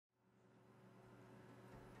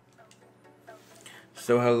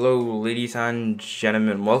So hello ladies and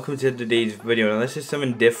gentlemen, welcome to today's video. Now this is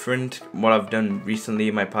something different what I've done recently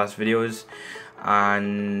in my past videos,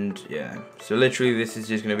 and yeah, so literally this is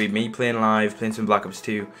just going to be me playing live, playing some Black Ops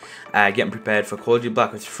 2, getting prepared for Call of Duty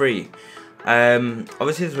Black Ops 3.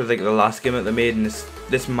 Obviously this was like the last game that they made, and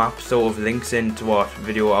this map sort of links into what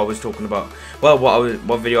video I was talking about, well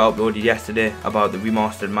what video I uploaded yesterday about the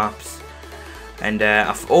remastered maps. And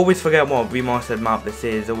I always forget what remastered map this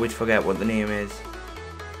is, always forget what the name is.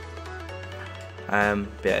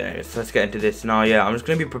 But yeah, anyways, let's get into this now. Yeah, I'm just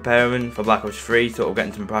going to be preparing for Black Ops 3, sort of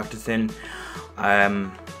getting some practice in.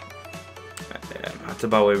 Yeah, that's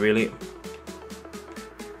about it really.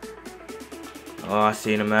 Oh, I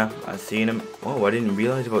seen him there, I seen him. Oh, I didn't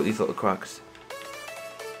realise about these little cracks.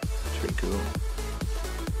 That's pretty cool.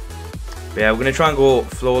 But yeah, we're going to try and go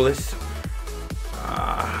flawless.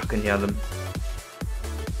 I can hear them.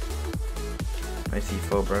 I see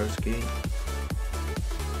Fobrowski.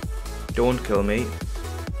 Don't kill me.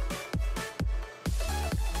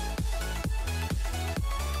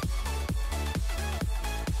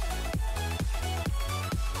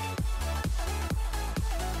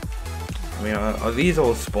 I mean, are these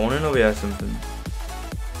all spawning over here or something?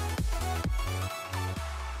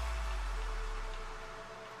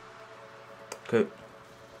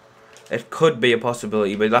 It could be a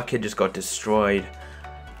possibility, but that kid just got destroyed.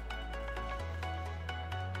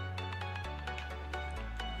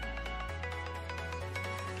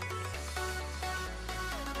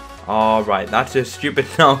 Alright, that's just stupid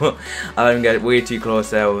now. I let him get way too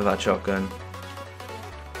close there with that shotgun.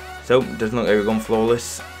 So, doesn't look like we're going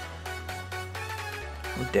flawless.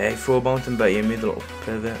 How dare you throw a bouncing bet in me, the little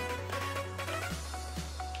pivot.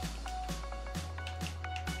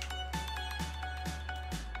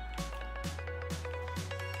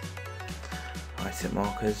 Right, hit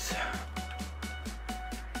markers.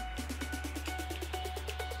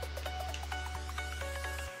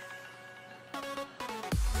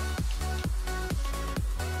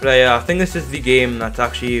 But yeah, I think this is the game that's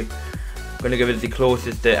actually going to give it the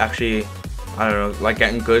closest to actually, I don't know, like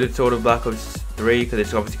getting good at sort of Black Ops 3, because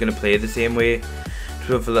it's obviously going to play the same way, just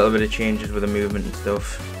with a little bit of changes with the movement and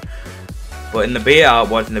stuff. But in the beta it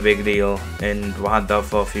wasn't a big deal, and we had that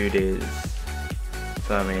for a few days.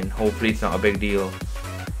 So I mean, hopefully it's not a big deal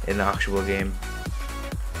in the actual game.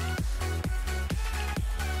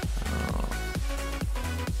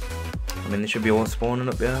 I mean, they should be all spawning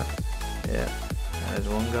up here. Yeah. There's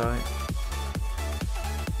one guy.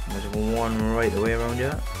 There's one right the way around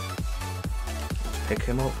here. Let's pick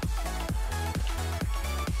him up.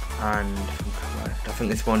 And I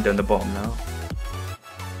think they spawned down the bottom now.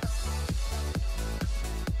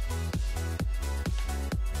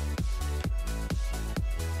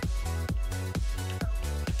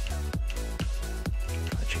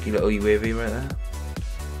 A cheeky little UAV right there.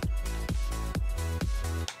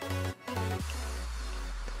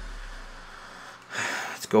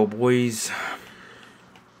 Go boys.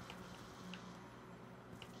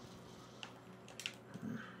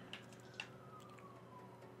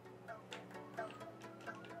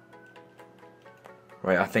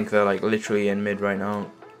 Right, I think they're like literally in mid right now.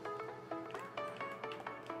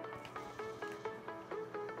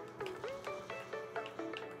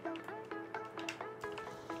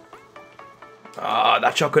 Ah,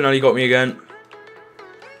 that shotgun only got me again.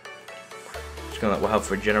 Just gonna let help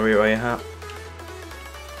for a generator right here.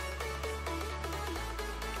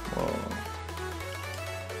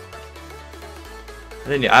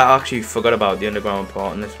 I actually forgot about the underground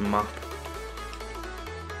part on this map.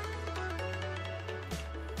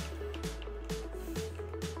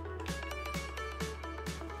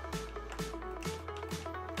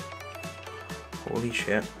 Holy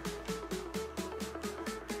shit.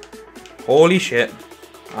 Holy shit.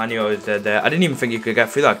 I knew I was dead there. I didn't even think you could get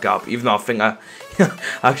through that gap, even though I think I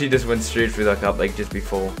actually just went straight through that gap like just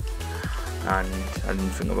before. And I didn't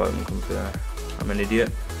think about him coming through there. I'm an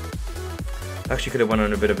idiot. Actually could have went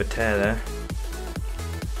on a bit of a tear there.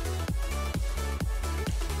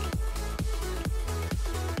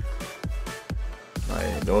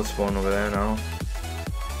 Right, they'll spawn over there now.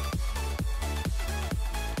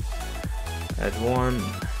 There's one.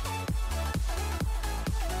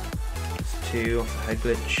 There's two off the head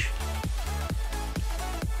glitch.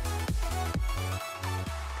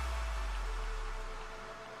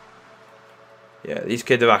 Yeah, these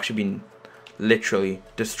kids have actually been literally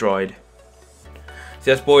destroyed. So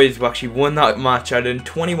yes boys, we actually won that match. I done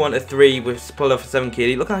 21-3 with pulled off a 7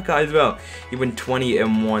 KD. Look at that guy as well. He won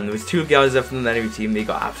 20-1. There was 2 guys left from the enemy team. They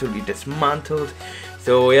got absolutely dismantled.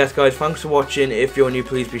 So yes guys, thanks for watching. If you're new,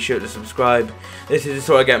 please be sure to subscribe. This is just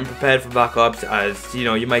sort of getting prepared for Black Ops, as you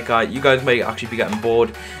know, you guys might actually be getting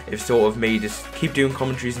bored if sort of me just keep doing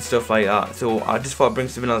commentaries and stuff like that. So I just thought I'd bring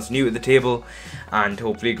something else new to the table, and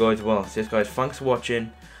hopefully it goes well. So yes guys, thanks for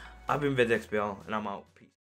watching. I've been VidsXBL and I'm out.